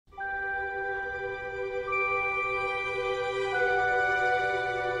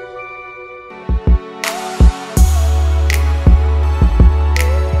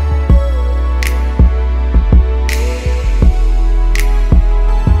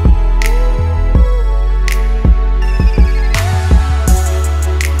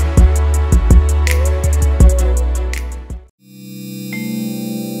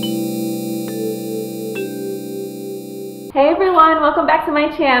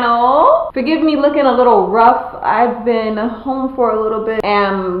my channel. Forgive me looking a little rough. I've been home for a little bit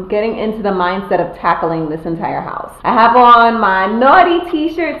and I'm getting into the mindset of tackling this entire house. I have on my naughty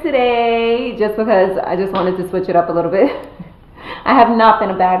t-shirt today just because I just wanted to switch it up a little bit. I have not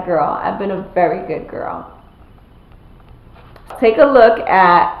been a bad girl. I've been a very good girl. Take a look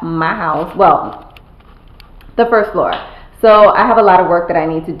at my house. Well, the first floor. So I have a lot of work that I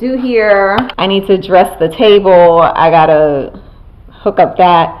need to do here. I need to dress the table. I gotta hook up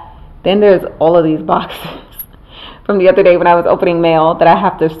that. Then there's all of these boxes from the other day when I was opening mail that I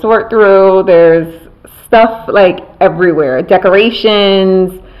have to sort through. There's stuff like everywhere.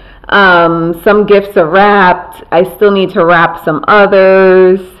 Decorations. Some gifts are wrapped. I still need to wrap some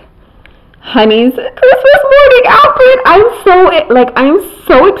others. Honey's Christmas morning outfit. I'm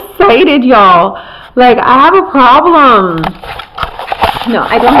so excited, y'all. Like, I have a problem. No,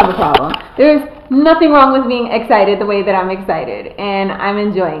 I don't have a problem. There's nothing wrong with being excited the way that I'm excited, and I'm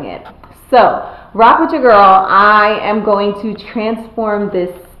enjoying it. So, rock with your girl. I am going to transform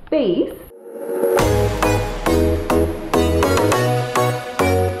this space.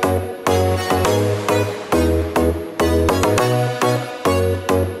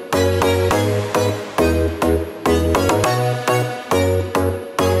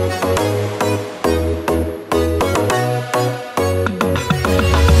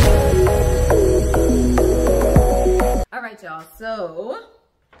 Y'all, so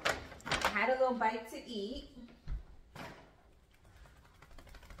I had a little bite to eat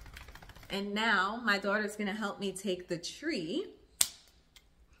and now my daughter's gonna help me take the tree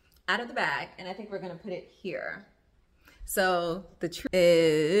out of the bag, and I think we're gonna put it here. So the tree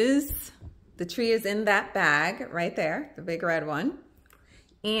is in that bag right there, the big red one,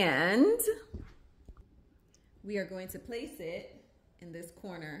 and we are going to place it in this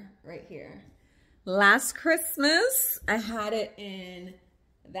corner right here. Last Christmas, I had it in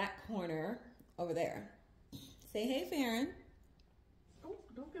that corner over there. Say hey, Farron. Oh,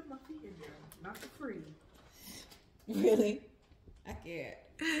 don't get my feet in there. Not for free. Really? I can't.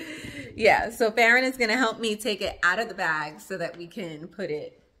 Yeah, so Farron is gonna help me take it out of the bag so that we can put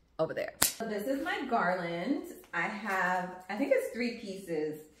it over there. So this is my garland. I think it's 3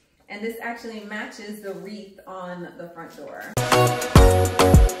 pieces, and this actually matches the wreath on the front door.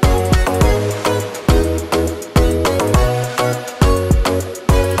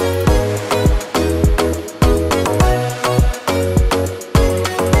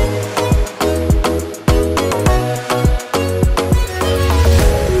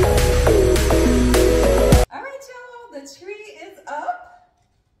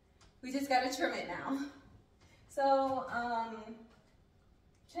 We just gotta trim it now. So,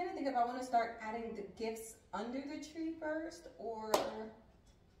 trying to think if I want to start adding the gifts under the tree first, or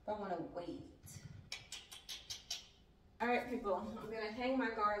if I want to wait. All right, people, I'm gonna hang my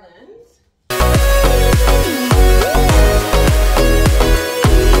garland.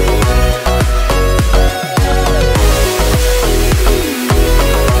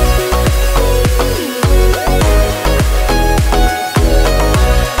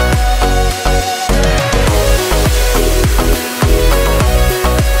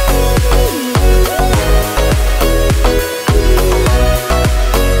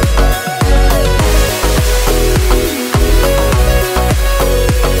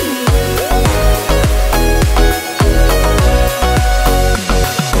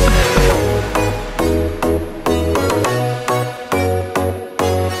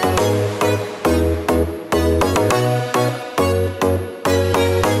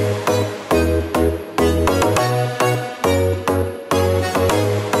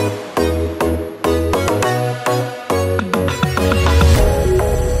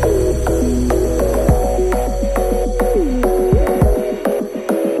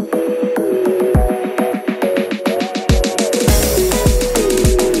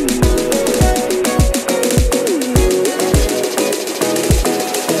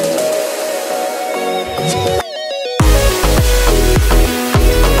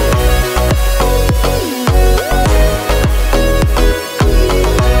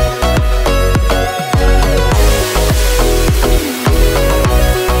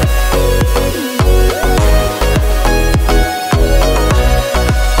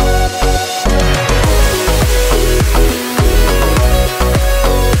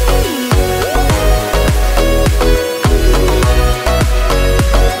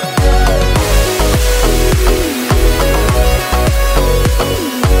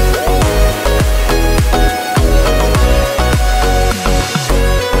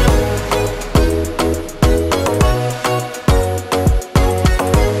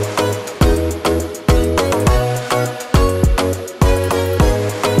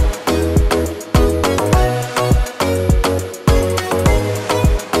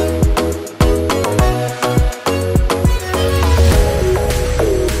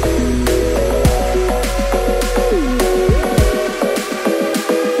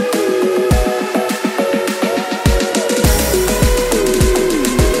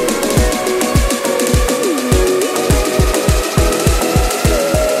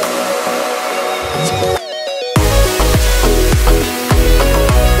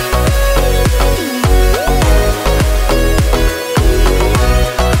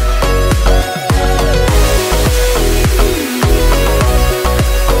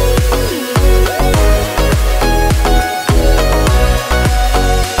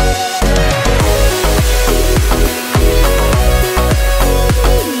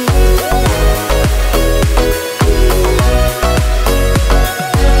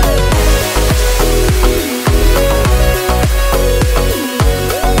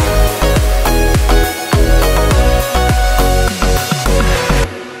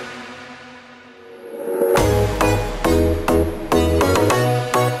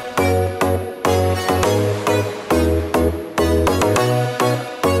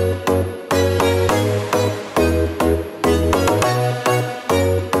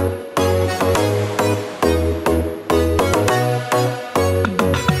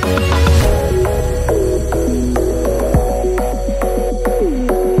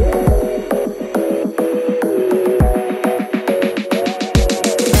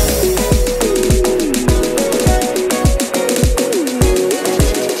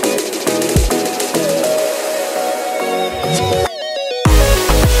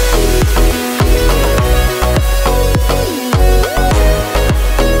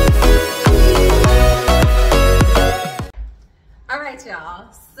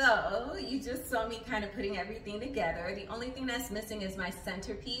 missing is my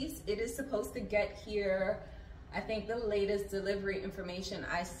centerpiece. It is supposed to get here, I think the latest delivery information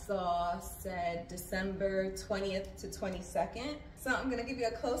I saw said December 20th to 22nd. So I'm gonna give you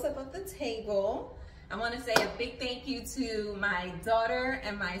a close-up of the table. I wanna say a big thank you to my daughter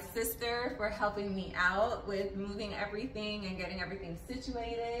and my sister for helping me out with moving everything and getting everything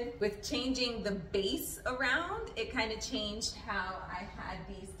situated. With changing the base around, it kind of changed how I had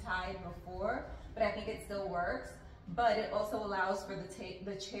these tied before, but I think it still works. But it also allows for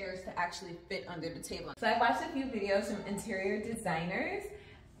the chairs to actually fit under the table. So I watched a few videos from interior designers.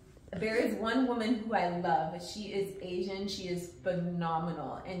 There is one woman who I love. She is Asian, she is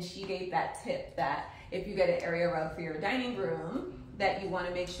phenomenal. And she gave that tip that if you get an area rug for your dining room, that you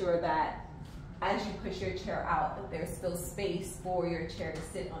wanna make sure that as you push your chair out, that there's still space for your chair to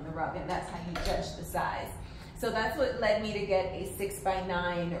sit on the rug, and that's how you judge the size. So that's what led me to get a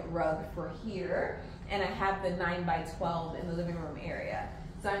 6x9 rug for here, and I have the 9x12 in the living room area.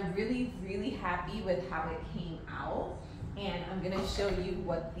 So I'm really, really happy with how it came out, and I'm gonna show you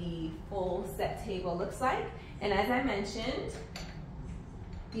what the full set table looks like. And as I mentioned,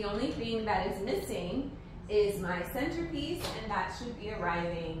 the only thing that is missing is my centerpiece, and that should be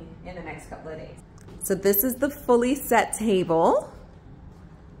arriving in the next couple of days. So this is the fully set table,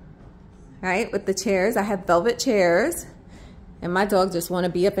 right, with the chairs. I have velvet chairs, and my dog just want to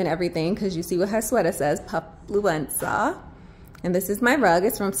be up in everything because you see what her sweater says, Papluenza. And this is my rug.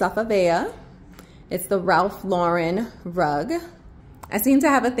 It's from Safavea. It's the Ralph Lauren rug. I seem to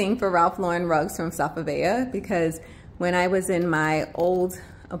have a thing for Ralph Lauren rugs from Safavea because when I was in my old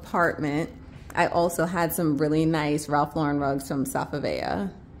apartment, I also had some really nice Ralph Lauren rugs from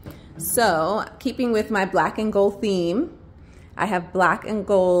Safavea. So, keeping with my black and gold theme, I have black and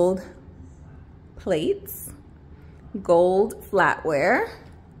gold plates, gold flatware,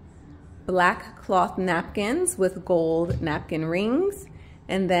 black cloth napkins with gold napkin rings,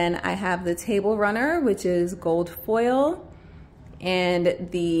 and then I have the table runner, which is gold foil, and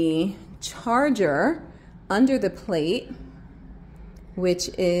the charger under the plate, which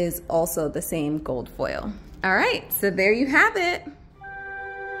is also the same gold foil. All right, so there you have it.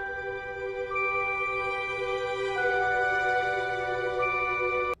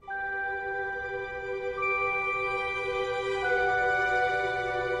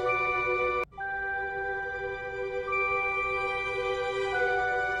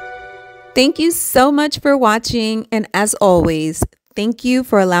 Thank you so much for watching, and as always, thank you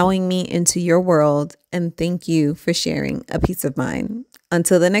for allowing me into your world, and thank you for sharing a piece of mine.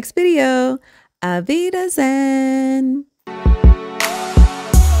 Until the next video, Auf Wiedersehen.